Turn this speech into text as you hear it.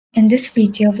In this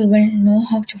video, we will know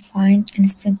how to find an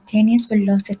instantaneous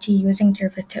velocity using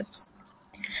derivatives.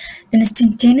 The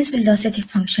instantaneous velocity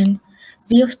function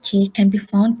v of t can be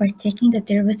found by taking the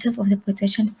derivative of the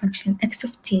position function x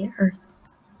of t or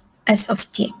s of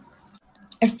t.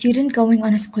 A student going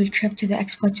on a school trip to the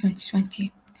Expo 2020.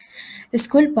 The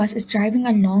school bus is driving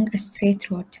along a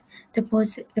straight road. The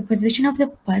position of the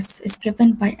bus is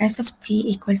given by s of t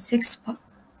equals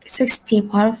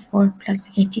 6t power 4 plus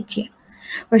 80t,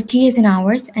 where t is in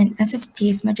hours and s of t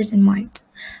is measured in miles.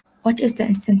 What is the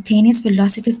instantaneous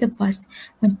velocity of the bus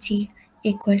when t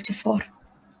equal to 4?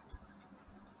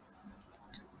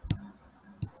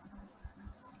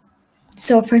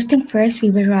 So first thing first,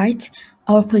 we will write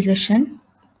our position.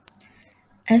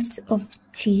 S of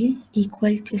t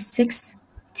equal to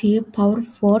 6t power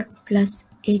 4 plus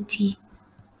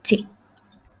 80t.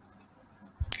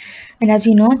 And as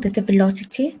we know that the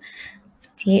velocity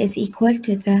of t is equal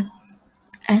to the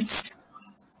s,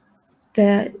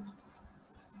 the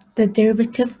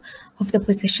derivative of the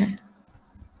position.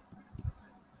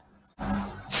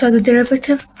 So the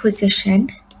derivative position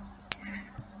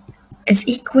is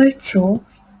equal to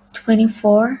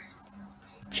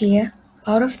 24t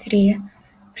power of 3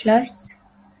 plus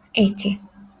 80.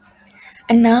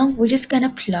 And now we're just gonna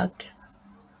plug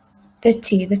the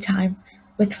time,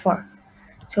 with 4.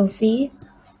 So v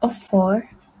of 4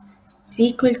 is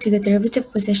equal to the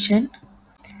derivative position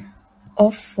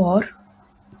of 4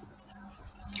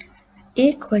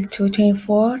 equal to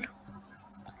 24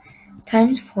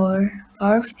 times 4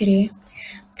 power of 3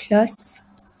 plus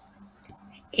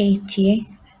 80,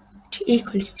 which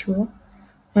equals to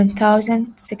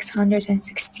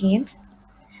 1616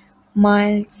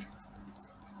 miles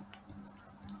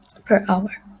per hour.